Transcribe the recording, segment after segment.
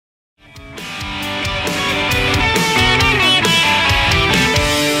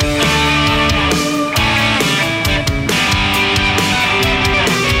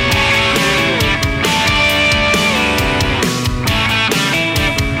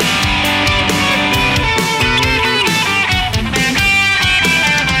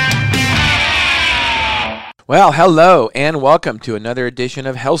Well, hello and welcome to another edition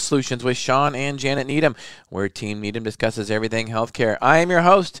of Health Solutions with Sean and Janet Needham, where Team Needham discusses everything healthcare. I am your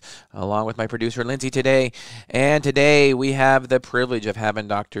host, along with my producer Lindsay today, and today we have the privilege of having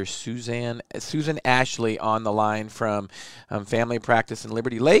Dr. Susan Ashley on the line from Family Practice in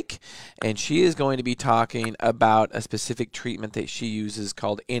Liberty Lake, and she is going to be talking about a specific treatment that she uses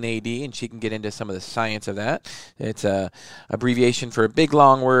called NAD, and she can get into some of the science of that. It's a abbreviation for a big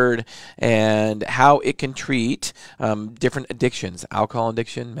long word, and how it can treat different addictions: alcohol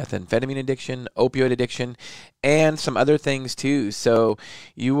addiction, methamphetamine addiction, opioid addiction, and some other things too. So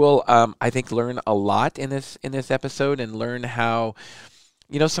you will, I think, learn a lot in this episode, and learn how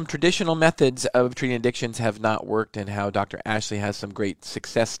some traditional methods of treating addictions have not worked, and how Dr. Ashley has some great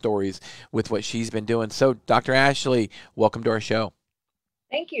success stories with what she's been doing. So, Dr. Ashley, welcome to our show.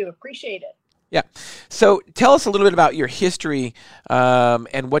 Thank you. Appreciate it. Yeah. So tell us a little bit about your history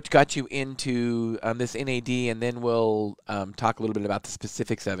and what got you into this NAD, and then we'll talk a little bit about the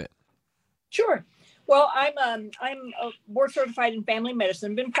specifics of it. Sure. Well, I'm board certified in family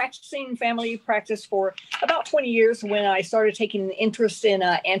medicine. Been practicing family practice for about 20 years when I started taking an interest in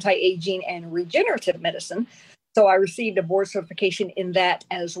anti-aging and regenerative medicine. So I received a board certification in that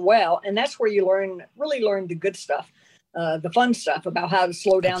as well. And that's where you really learn the good stuff, the fun stuff about how to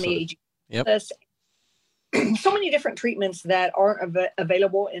slow down the aging. Yep. So many different treatments that aren't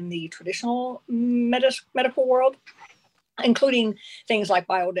available in the traditional medical world, including things like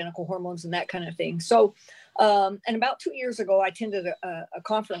bioidentical hormones and that kind of thing. So, and about 2 years ago, I attended a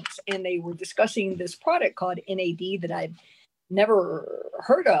conference, and they were discussing this product called NAD that I'd never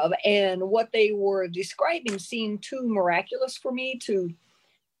heard of. And what they were describing seemed too miraculous for me to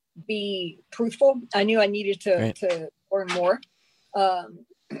be truthful. I knew I needed to learn more.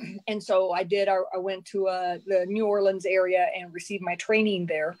 And so I did. I went to the New Orleans area and received my training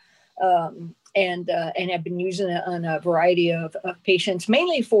there, and have been using it on a variety of patients,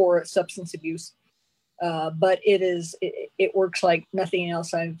 mainly for substance abuse. But it works like nothing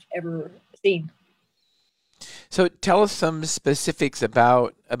else I've ever seen. So tell us some specifics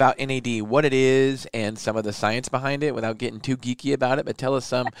about NAD, what it is, and some of the science behind it, without getting too geeky about it. But tell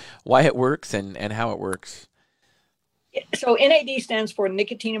us why it works and how it works. So NAD stands for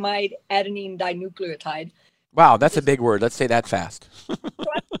nicotinamide adenine dinucleotide. Wow, that's a big word. Let's say that fast.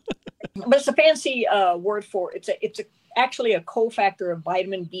 But it's a fancy word for it's actually a cofactor of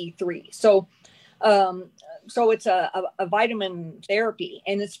vitamin B3. So it's a vitamin therapy,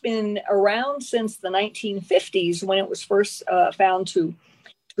 and it's been around since the 1950s, when it was first found to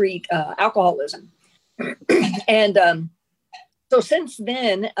treat alcoholism. And so since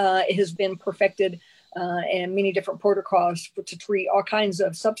then, it has been perfected. And many different protocols to treat all kinds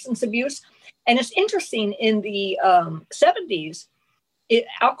of substance abuse. And it's interesting, in the 70s,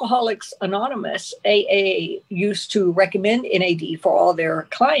 Alcoholics Anonymous, AA, used to recommend NAD for all their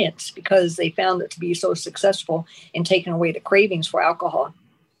clients because they found it to be so successful in taking away the cravings for alcohol.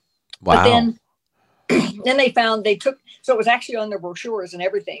 Wow. But then they found so it was actually on their brochures and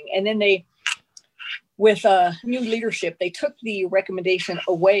everything. And then with new leadership, they took the recommendation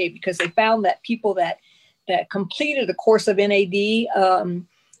away because they found that people that completed a course of NAD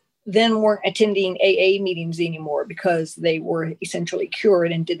then weren't attending AA meetings anymore, because they were essentially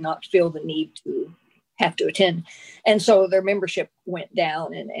cured and did not feel the need to have to attend. And so their membership went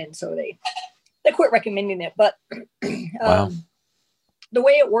down, and so they quit recommending it. But Wow. The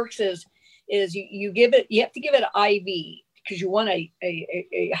way it works is you have to give it IV, because you want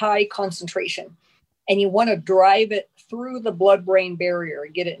a high concentration. And you want to drive it through the blood-brain barrier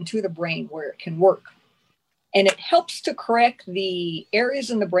and get it into the brain where it can work. And it helps to correct the areas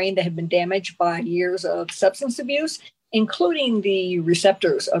in the brain that have been damaged by years of substance abuse, including the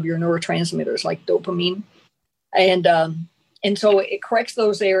receptors of your neurotransmitters like dopamine. And so it corrects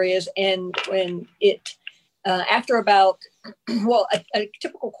those areas. And when it, after about, a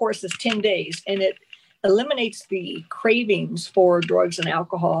typical course is 10 days, and it eliminates the cravings for drugs and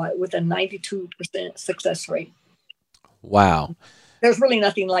alcohol with a 92% success rate. Wow. There's really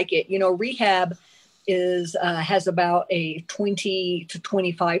nothing like it. Rehab has about a 20 to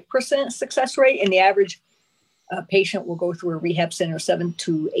 25% success rate, and the average patient will go through a rehab center 7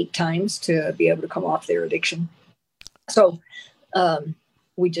 to 8 times to be able to come off their addiction. So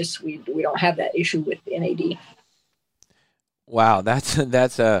we don't have that issue with NAD. Wow,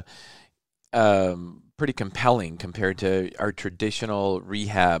 that's a pretty compelling compared to our traditional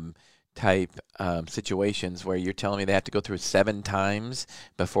rehab type situations, where you're telling me they have to go through 7 times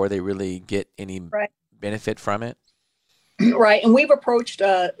before they really get any benefit from it. Right. And we've approached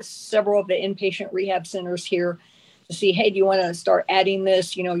several of the inpatient rehab centers here to see, hey, do you want to start adding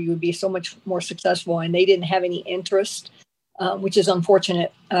this? You know, you would be so much more successful. And they didn't have any interest, which is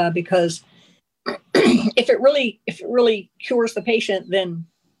unfortunate because if it really cures the patient, then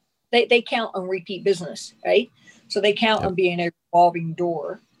they count on repeat business, right? So they count on being a revolving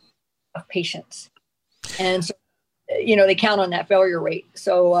door of patients. And so, you know, they count on that failure rate.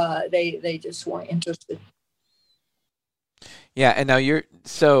 So they just weren't interested. Yeah. And now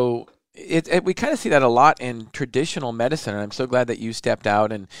we kind of see that a lot in traditional medicine. And I'm so glad that you stepped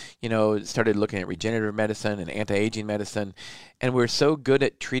out and, you know, started looking at regenerative medicine and anti-aging medicine. And we're so good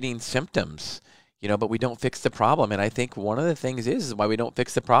at treating symptoms, you know, but we don't fix the problem. And I think one of the things is why we don't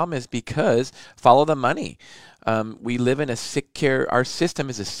fix the problem is because follow the money. We live in a sick care. Our system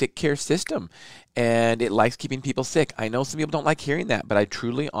is a sick care system, and it likes keeping people sick. I know some people don't like hearing that, but I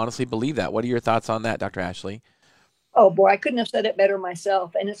truly, honestly believe that. What are your thoughts on that, Dr. Ashley? Oh boy, I couldn't have said it better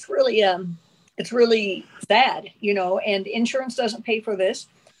myself. And it's really sad, you know, and insurance doesn't pay for this,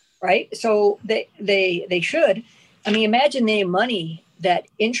 right? So they should. I mean, imagine the money that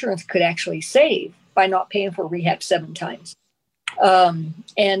insurance could actually save by not paying for rehab 7 times. But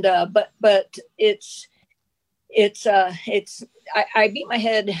I beat my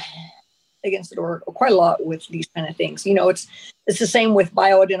head against the door quite a lot with these kind of things. You know, it's the same with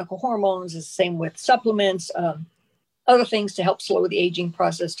bioidentical hormones. It's the same with supplements, other things to help slow the aging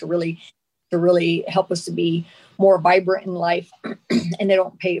process to really help us to be more vibrant in life. And they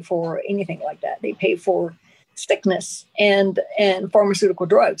don't pay for anything like that. They pay for sickness and pharmaceutical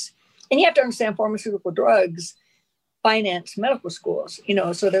drugs. And you have to understand pharmaceutical drugs finance medical schools, you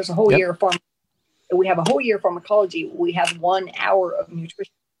know, so there's a whole year of we have a whole year of pharmacology. We have 1 hour of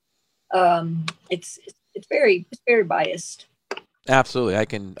nutrition. It's very biased. Absolutely. I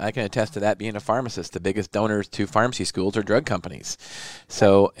can attest to that being a pharmacist. The biggest donors to pharmacy schools are drug companies.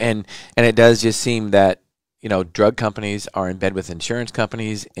 So, and it does just seem that, you know, drug companies are in bed with insurance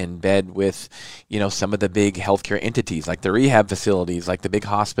companies, in bed with, you know, some of the big healthcare entities, like the rehab facilities, like the big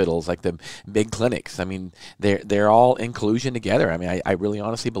hospitals, like the big clinics. I mean, they're all in collusion together. I mean, I really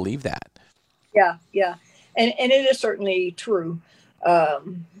honestly believe that. Yeah. And it is certainly true. The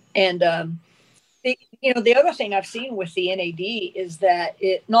other thing I've seen with the NAD is that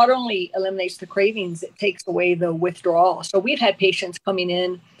it not only eliminates the cravings, it takes away the withdrawal. So we've had patients coming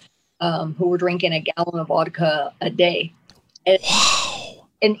in who were drinking a gallon of vodka a day.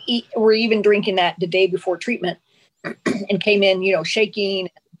 And were even drinking that the day before treatment and came in, you know, shaking.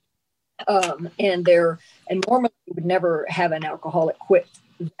 And normally you would never have an alcoholic quit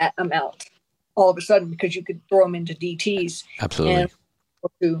that amount all of a sudden because you could throw them into DTs. Absolutely. And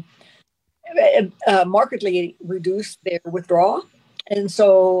to markedly reduce their withdrawal. And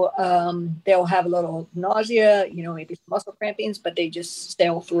so they'll have a little nausea, you know, maybe some muscle crampings, but they just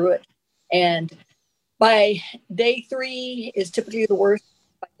sail through it. And by day 3 is typically the worst.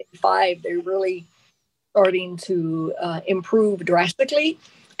 By day 5, they're really starting to improve drastically.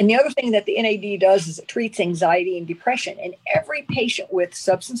 And the other thing that the NAD does is it treats anxiety and depression. And every patient with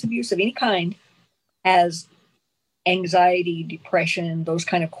substance abuse of any kind has anxiety, depression, those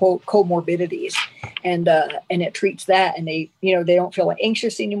kind of comorbidities, and it treats that, and they don't feel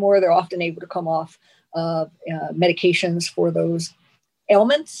anxious anymore. They're often able to come off medications for those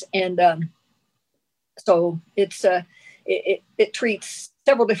ailments, and so it treats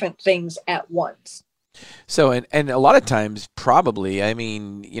several different things at once. So, and a lot of times, probably, I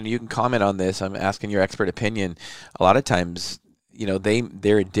mean, you know, you can comment on this. I'm asking your expert opinion. A lot of times, you know,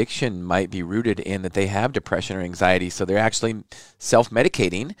 their addiction might be rooted in that they have depression or anxiety, so they're actually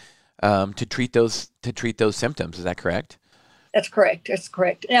self-medicating to treat those symptoms. Is that correct? That's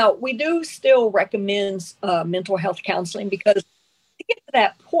correct. Now, we do still recommend mental health counseling because to get to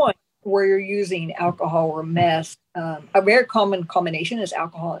that point where you're using alcohol or meth, a very common combination is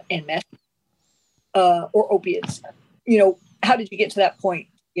alcohol and meth or opiates. You know, how did you get to that point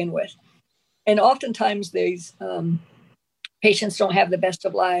to begin with? And oftentimes these patients don't have the best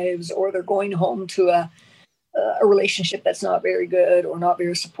of lives, or they're going home to a relationship that's not very good or not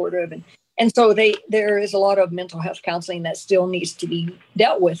very supportive. And so there is a lot of mental health counseling that still needs to be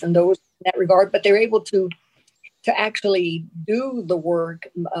dealt with in that regard, but they're able to actually do the work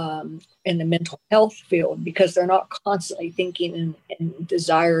in the mental health field because they're not constantly thinking and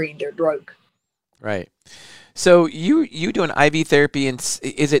desiring their drug. Right. So you do an IV therapy, and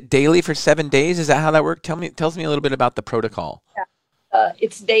is it daily for 7 days? Is that how that works? Tells me a little bit about the protocol. Yeah.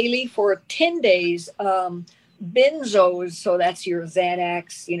 It's daily for 10 days. Benzos, so that's your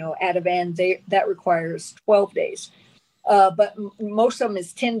Xanax, you know, Ativan, that requires 12 days. But most of them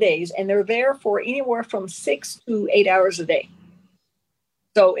is 10 days, and they're there for anywhere from 6 to 8 hours a day.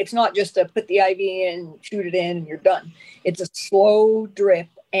 So it's not just to put the IV in, shoot it in, and you're done. It's a slow drip,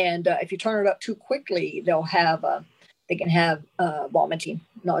 and if you turn it up too quickly, they can have vomiting,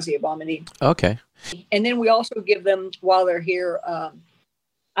 nausea, vomiting. Okay. And then we also give them, while they're here,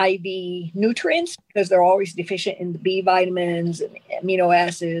 IV nutrients, because they're always deficient in the B vitamins and amino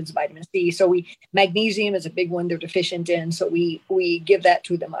acids, vitamin C. So magnesium is a big one they're deficient in. So we give that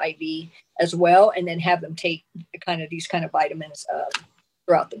to them IV as well, and then have them take these kind of vitamins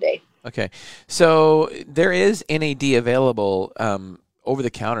throughout the day. Okay. So there is NAD available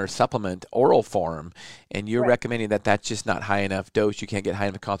over-the-counter supplement oral form, and you're recommending that that's just not high enough dose. You can't get high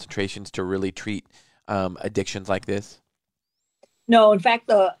enough concentrations to really treat addictions like this? No, in fact,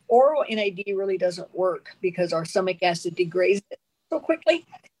 the oral NAD really doesn't work because our stomach acid degrades it so quickly.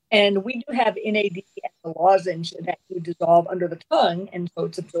 And we do have NAD as a lozenge that you dissolve under the tongue, and so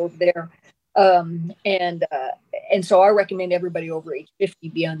it's absorbed there. And so I recommend everybody over age 50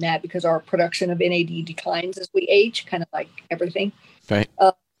 be on that, because our production of NAD declines as we age, kind of like everything. Right.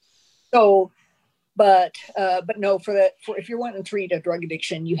 But no, for if you're wanting to treat a drug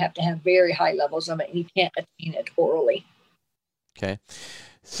addiction, you have to have very high levels of it, and you can't attain it orally. Okay.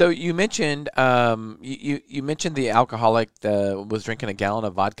 So you mentioned you mentioned the alcoholic was drinking a gallon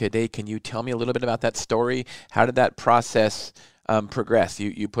of vodka a day. Can you tell me a little bit about that story? How did that process progress?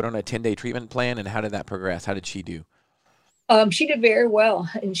 You put on a 10-day treatment plan, and how did that progress? How did she do? She did very well,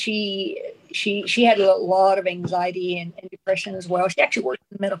 and she had a lot of anxiety and depression as well. She actually worked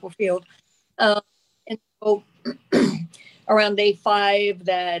in the medical field, and so around day 5,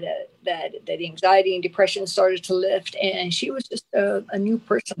 that anxiety and depression started to lift, and she was just a new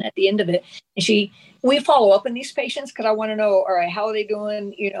person at the end of it. And we follow up on these patients because I want to know, all right, how are they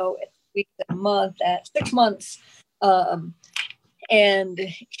doing? At a week, at a month, at 6 months. And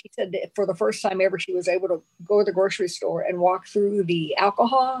she said that for the first time ever, she was able to go to the grocery store and walk through the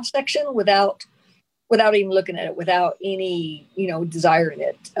alcohol section without even looking at it, without any, desiring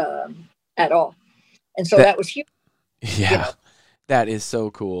it at all. And so that was huge. Yeah, that is so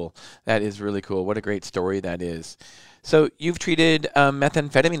cool. That is really cool. What a great story that is. So you've treated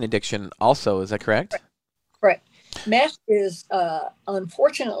methamphetamine addiction also, is that correct? Correct. Meth is,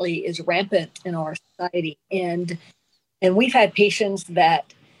 unfortunately, is rampant in our society. And we've had patients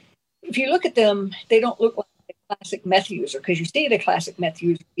that, if you look at them, they don't look like the classic meth user, because you see the classic meth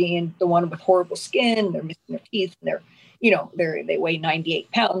user being the one with horrible skin, they're missing their teeth, and they weigh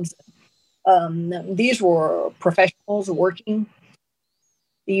 98 pounds. These were professionals working.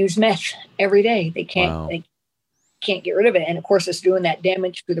 They use meth every day. They can't get rid of it. And of course, it's doing that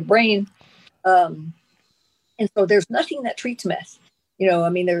damage to the brain. And so there's nothing that treats meth.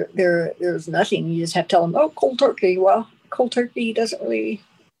 There's nothing. You just have to tell them, oh, cold turkey. Well, cold turkey doesn't really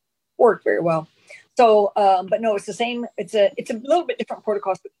work very well. So, but no, it's the same. It's a little bit different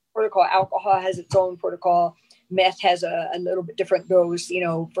protocol. Alcohol has its own protocol. Meth has a little bit different dose,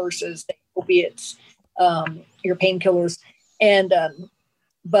 versus the opiates, your painkillers. And,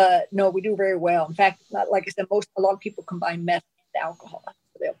 but no, we do very well. In fact, like I said, a lot of people combine meth and alcohol.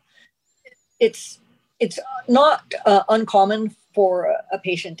 It's not uncommon for a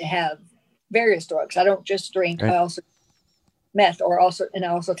patient to have various drugs. I don't just drink. Right. I also meth, I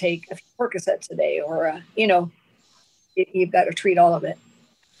also take a few Percocets a day, or you've got to treat all of it.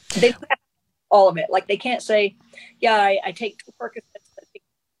 They have all of it. Like, they can't say, yeah, I take 2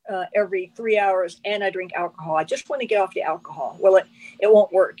 Percocets every 3 hours and I drink alcohol. I just want to get off the alcohol. Well, it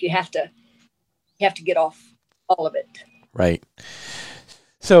won't work. You have to get off all of it. Right.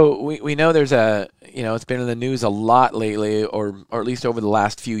 So we know there's it's been in the news a lot lately, or at least over the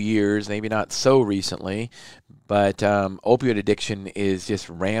last few years, maybe not so recently, but opioid addiction is just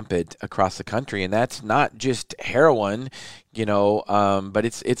rampant across the country, and that's not just heroin, but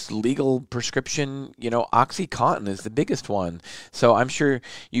it's legal prescription. OxyContin is the biggest one. So I'm sure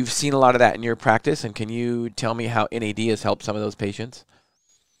you've seen a lot of that in your practice, and can you tell me how NAD has helped some of those patients?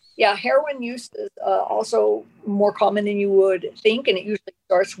 Yeah, heroin use is also more common than you would think, and it usually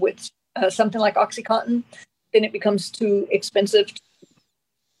starts with something like OxyContin. Then it becomes too expensive,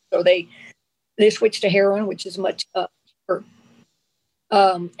 so they switch to heroin, which is much cheaper.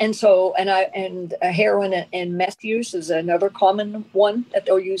 And heroin and meth use is another common one that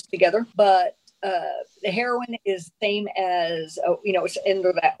they'll use together. But the heroin is the same as it's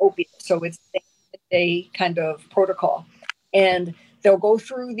under that opiate, so it's a kind of protocol, and they'll go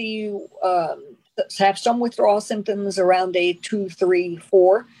through have some withdrawal symptoms around day 2, 3,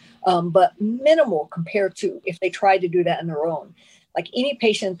 4, but minimal compared to if they try to do that on their own. Like any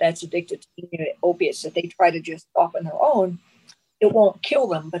patient that's addicted to opiates, if they try to just stop on their own, it won't kill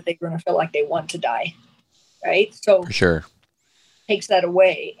them, but they're going to feel like they want to die. Right? So, for sure. takes that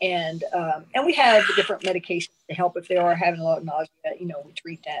away. And we have different medications to help if they are having a lot of nausea. We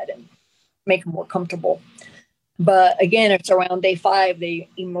treat that and make them more comfortable. But again, it's around day 5 they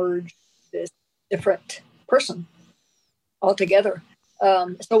emerge this different person altogether.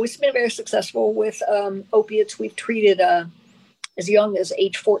 So we've been very successful with opiates. We've treated as young as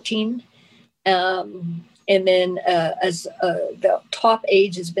age 14. And then as the top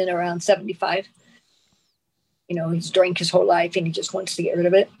age has been around 75. He's drank his whole life and he just wants to get rid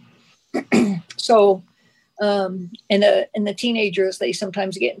of it. So, and the teenagers, they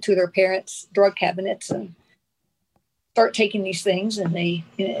sometimes get into their parents' drug cabinets and start taking these things, and they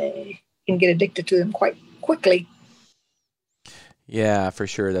can get addicted to them quite quickly. Yeah, for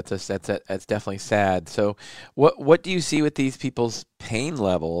sure. That's definitely sad. So, what do you see with these people's pain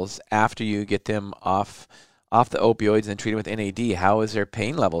levels after you get them off the opioids and treat them with NAD? How is their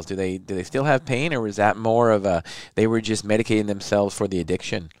pain levels? Do they still have pain, or was that more of they were just medicating themselves for the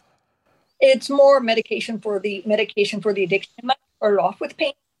addiction? It's more medication for the addiction. It might start off with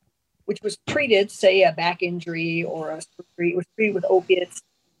pain, which was treated, say, a back injury or a surgery. It was treated with opiates,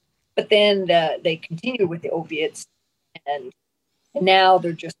 but then they continued with the opiates, and now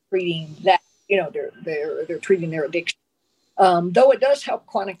they're just treating that. They're treating their addiction. Though it does help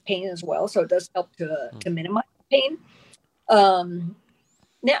chronic pain as well, so it does help to minimize pain.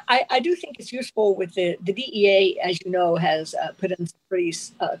 Now, I do think it's useful with the DEA, as you know, has put in some pretty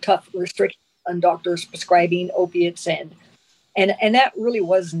tough restrictions on doctors prescribing opiates, and that really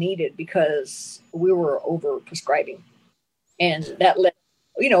was needed because we were over prescribing, and that led,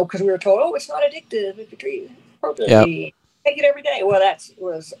 because we were told, oh, it's not addictive if you treat it appropriately. Yep. Take it every day. Well, that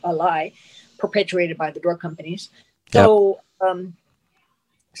was a lie perpetuated by the drug companies. Yep.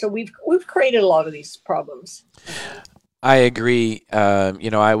 So we've created a lot of these problems. I agree. I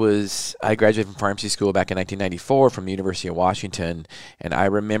graduated from pharmacy school back in 1994 from the University of Washington, and I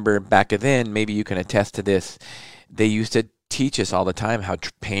remember back then, maybe you can attest to this, they used to teach us all the time how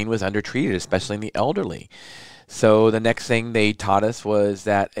pain was undertreated, especially in the elderly. So the next thing they taught us was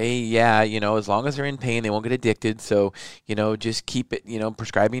that, hey, as long as they're in pain, they won't get addicted. So, just keep it,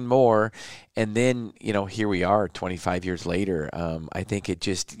 prescribing more. And then, here we are 25 years later. I think it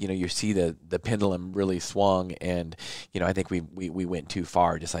just, you see the pendulum really swung, and, I think we went too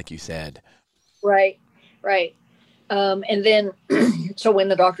far, just like you said. Right. And then, so when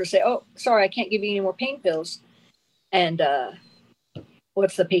the doctors say, oh, sorry, I can't give you any more pain pills. And,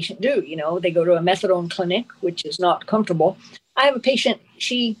 what's the patient do? They go to a methadone clinic, which is not comfortable. I have a patient,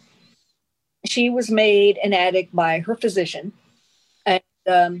 she was made an addict by her physician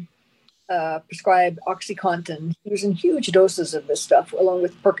and prescribed OxyContin. He was in huge doses of this stuff, along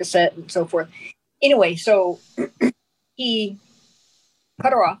with Percocet and so forth. Anyway, so he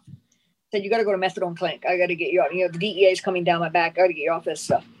cut her off, said, you got to go to methadone clinic. I got to get you out. The DEA is coming down my back. I got to get you off this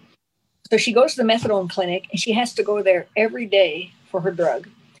stuff. So she goes to the methadone clinic, and she has to go there every day for her drug.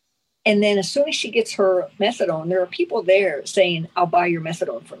 And then as soon as she gets her methadone, there are people there saying, I'll buy your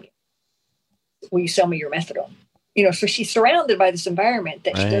methadone from you. Will you sell me your methadone? So she's surrounded by this environment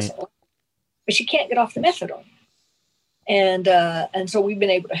that she doesn't like, but she can't get off the methadone. And so we've been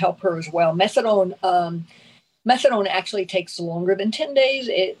able to help her as well. Methadone actually takes longer than 10 days.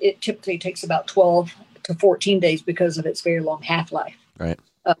 It typically takes about 12 to 14 days because of its very long half-life. Right.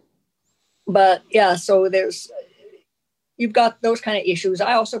 But yeah, so you've got those kind of issues.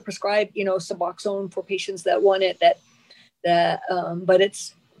 I also prescribe, Suboxone for patients that want it. But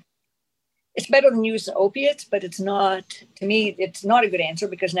it's better than using opiates, but it's not. To me, it's not a good answer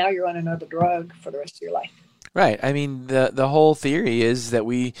because now you're on another drug for the rest of your life. Right. I mean, the whole theory is that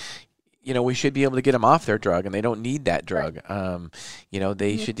we should be able to get them off their drug, and they don't need that drug. Right.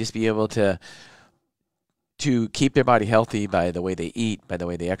 They should just be able to keep their body healthy by the way they eat, by the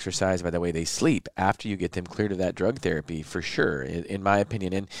way they exercise, by the way they sleep after you get them cleared of that drug therapy, for sure, in my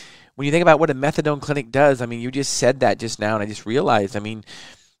opinion. And when you think about what a methadone clinic does, I mean, you just said that just now, and I just realized, I mean,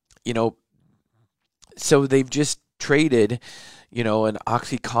 so they've just traded, an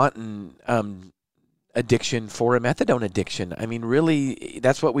OxyContin addiction for a methadone addiction. I mean, really,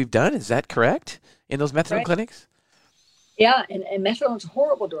 that's what we've done. Is that correct in those methadone clinics? Yeah, and methadone's a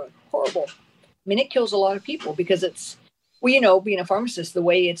horrible drug, horrible. I mean, it kills a lot of people because it's, being a pharmacist, the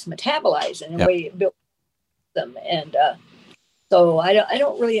way it's metabolized and the way it built them. And so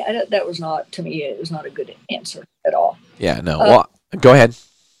that was not, to me, it was not a good answer at all. Yeah, no. Well, go ahead.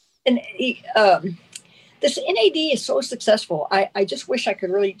 And this NAD is so successful. I just wish I could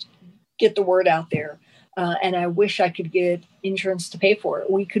really get the word out there. And I wish I could get insurance to pay for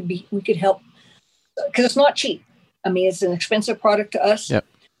it. We could help because it's not cheap. I mean, it's an expensive product to us. Yep.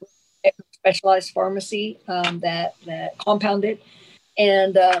 specialized pharmacy that compound it.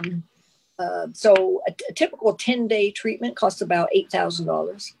 And so a typical 10-day treatment costs about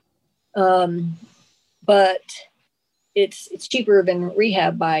 $8,000. But it's cheaper than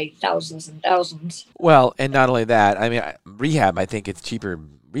rehab by thousands and thousands. Well, and not only that, I mean, rehab, I think it's cheaper.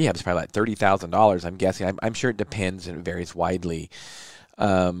 Rehab's probably like $30,000, I'm guessing. I'm sure it depends and it varies widely.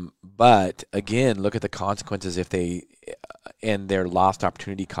 But again, look at the consequences if they and their lost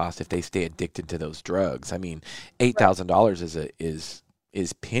opportunity cost if they stay addicted to those drugs. I mean, $8,000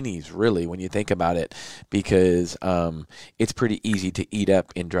 is pennies really when you think about it, because it's pretty easy to eat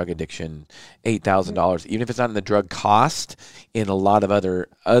up in drug addiction. $8,000, even if it's not in the drug cost, in a lot of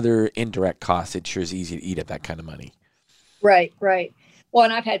other indirect costs, it sure is easy to eat up that kind of money. Right. Well,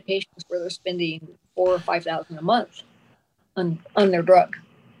 and I've had patients where they're spending $4,000 or $5,000 a month on their drug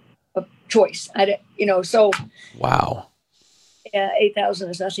of choice. So wow. Yeah, $8,000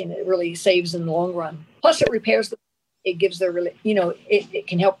 is nothing. It really saves in the long run. Plus, it repairs them. It gives their, it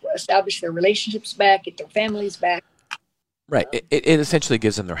can help establish their relationships back, get their families back. Right. It essentially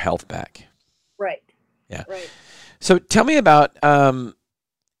gives them their health back. Right. Yeah. Right. So tell me about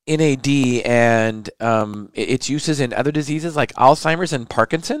NAD and its uses in other diseases like Alzheimer's and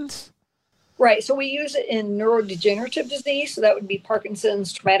Parkinson's. Right. So we use it in neurodegenerative disease. So that would be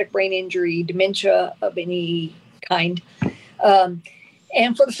Parkinson's, traumatic brain injury, dementia of any kind.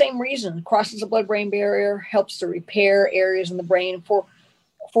 And for the same reason, crosses the blood-brain barrier, helps to repair areas in the brain.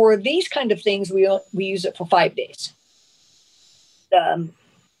 For these kind of things, we use it for 5 days.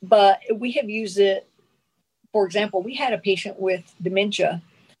 But we have used it, for example, we had a patient with dementia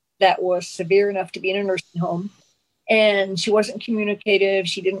that was severe enough to be in a nursing home, and she wasn't communicative.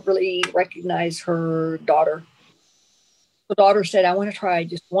 She didn't really recognize her daughter. The daughter said, I want to try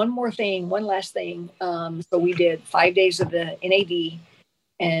just one last thing. So we did 5 days of the NAD,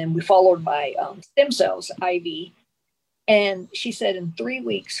 and we followed by stem cells IV. And she said in 3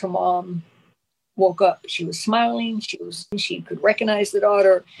 weeks, her mom woke up. She was smiling. She could recognize the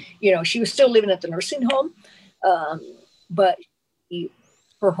daughter. She was still living at the nursing home, but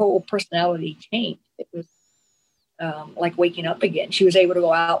her whole personality changed. It was like waking up again. She was able to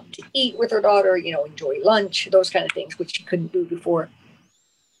go out to eat with her daughter, enjoy lunch, those kind of things, which she couldn't do before.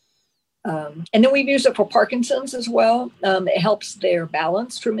 And then we've used it for Parkinson's as well. It helps their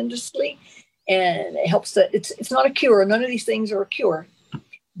balance tremendously, and it helps it's not a cure. None of these things are a cure,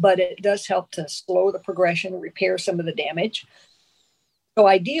 but it does help to slow the progression, repair some of the damage. So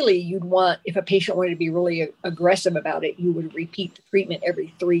ideally, you'd want, if a patient wanted to be really aggressive about it, you would repeat the treatment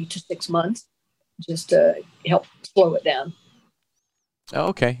every 3 to 6 months, just to help slow it down. Oh,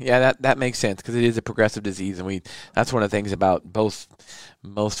 okay. Yeah, that makes sense, because it is a progressive disease, and that's one of the things about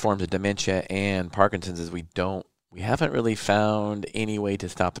most forms of dementia and Parkinson's is we haven't really found any way to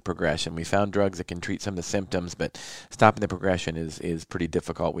stop the progression. We found drugs that can treat some of the symptoms, but stopping the progression is pretty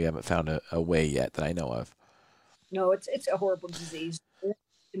difficult. We haven't found a way yet that I know of. No, it's a horrible disease.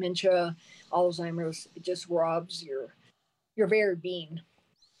 Dementia, Alzheimer's, it just robs your very being.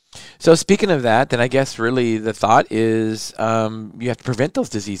 So speaking of that, then I guess really the thought is you have to prevent those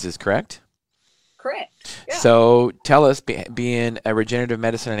diseases, correct? Correct. Yeah. So tell us, being a regenerative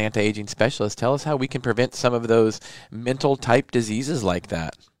medicine and anti-aging specialist, tell us how we can prevent some of those mental type diseases like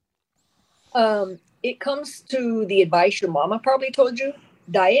that. It comes to the advice your mama probably told you: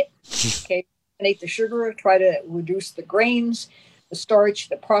 diet. Okay, eliminate the sugar, try to reduce the grains, the starch,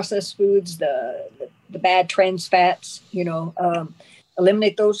 the processed foods, the bad trans fats.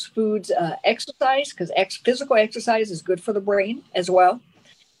 Eliminate those foods. Exercise, because physical exercise is good for the brain as well,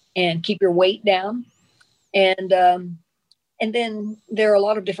 and keep your weight down. And then there are a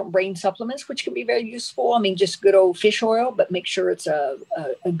lot of different brain supplements which can be very useful. I mean, just good old fish oil, but make sure it's a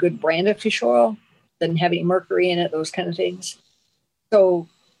good brand of fish oil, doesn't have any mercury in it, those kind of things. So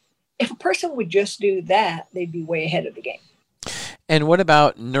if a person would just do that, they'd be way ahead of the game. And what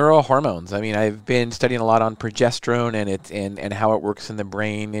about neurohormones? I mean, I've been studying a lot on progesterone and how it works in the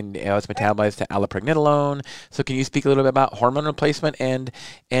brain and how it's metabolized to allopregnanolone. So can you speak a little bit about hormone replacement and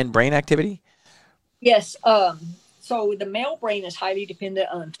brain activity? Yes. So the male brain is highly dependent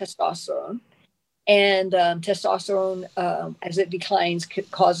on testosterone. And testosterone, as it declines,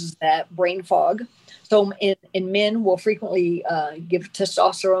 causes that brain fog. So in men, we'll frequently give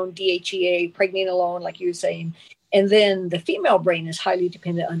testosterone, DHEA, pregnenolone, like you were saying. And then the female brain is highly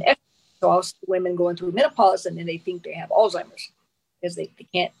dependent on estrogen. So I'll see women going through menopause, and then they think they have Alzheimer's because they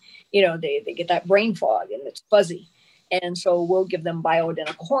can't, they get that brain fog and it's fuzzy. And so we'll give them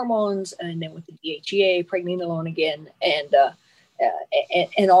bioidentical hormones, and then with the DHEA, pregnenolone again,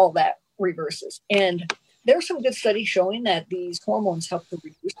 and all that reverses. And there's some good studies showing that these hormones help to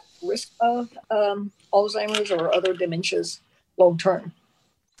reduce the risk of Alzheimer's or other dementias long term.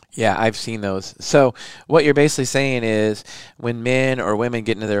 Yeah, I've seen those. So what you're basically saying is when men or women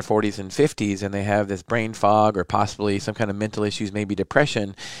get into their 40s and 50s and they have this brain fog or possibly some kind of mental issues, maybe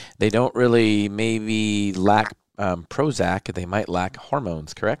depression, they don't really maybe lack Prozac. They might lack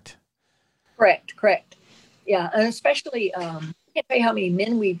hormones, correct? Correct. Yeah, and especially, I can't tell you how many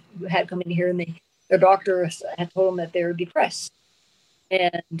men we've had come in here and their doctor had told them that they're depressed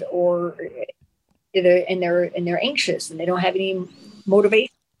or they're anxious and they don't have any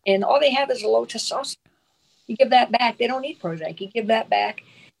motivation. And all they have is a low testosterone. You give that back. They don't need Prozac. You give that back.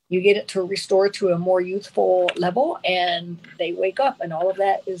 You get it to restore to a more youthful level, and they wake up, and all of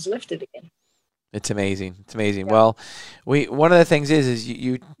that is lifted again. It's amazing. It's amazing. Yeah. Well, one of the things is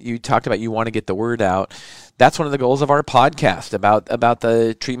you talked about you want to get the word out. That's one of the goals of our podcast about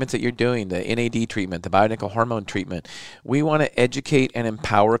the treatments that you're doing, the NAD treatment, the bioidentical hormone treatment. We want to educate and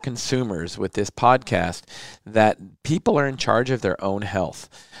empower consumers with this podcast that people are in charge of their own health.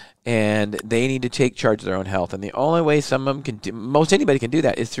 And they need to take charge of their own health. And the only way some of them can do, most anybody can do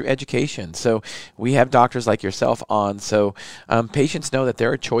that is through education. So we have doctors like yourself on. So patients know that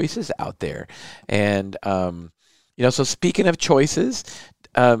there are choices out there. And, so speaking of choices,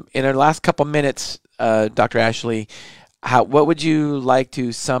 in our last couple minutes, Dr. Ashley, what would you like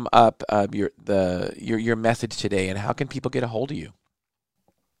to sum up your message today, and how can people get a hold of you?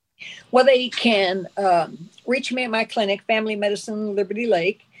 Well, they can reach me at my clinic, Family Medicine Liberty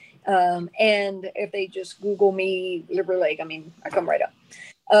Lake. And if they just Google me, Liberty Lake, I come right up.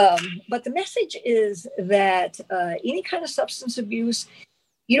 But the message is that any kind of substance abuse,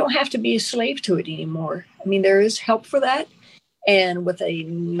 you don't have to be a slave to it anymore. There is help for that. And with a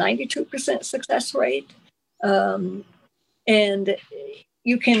 92% success rate, and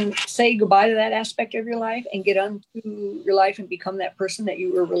you can say goodbye to that aspect of your life and get onto your life and become that person that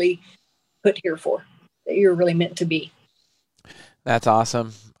you were really put here for, that you're really meant to be. That's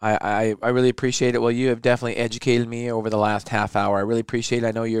awesome. I really appreciate it. Well, you have definitely educated me over the last half hour. I really appreciate it.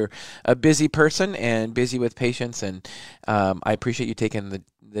 I know you're a busy person and busy with patients, and I appreciate you taking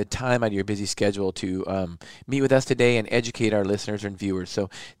the time out of your busy schedule to meet with us today and educate our listeners and viewers.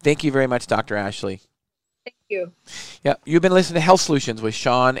 So thank you very much, Dr. Ashley. Thank you. Yeah, you've been listening to Health Solutions with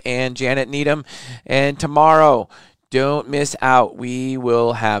Sean and Janet Needham, and tomorrow, don't miss out. We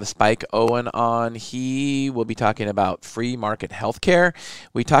will have Spike Owen on. He will be talking about free market healthcare.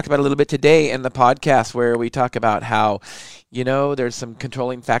 We talked about a little bit today in the podcast where we talk about how, there's some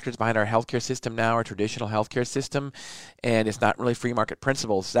controlling factors behind our healthcare system now, our traditional healthcare system, and it's not really free market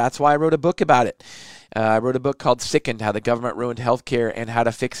principles. That's why I wrote a book about it. I wrote a book called Sickened, How the Government Ruined Healthcare and How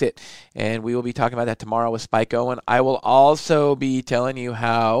to Fix It. And we will be talking about that tomorrow with Spike Owen. I will also be telling you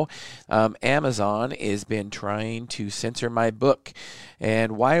how Amazon has been trying to censor my book.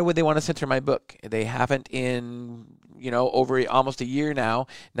 And why would they want to censor my book? They haven't in over almost a year now.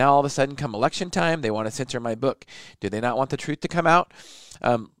 Now all of a sudden come election time, they want to censor my book. Do they not want the truth to come out?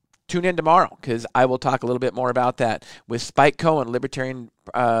 Tune in tomorrow because I will talk a little bit more about that with Spike Cohen, Libertarian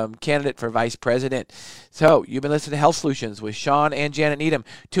candidate for vice president. So you've been listening to Health Solutions with Sean and Janet Needham.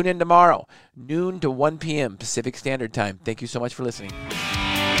 Tune in tomorrow, noon to 1 p.m. Pacific Standard Time. Thank you so much for listening.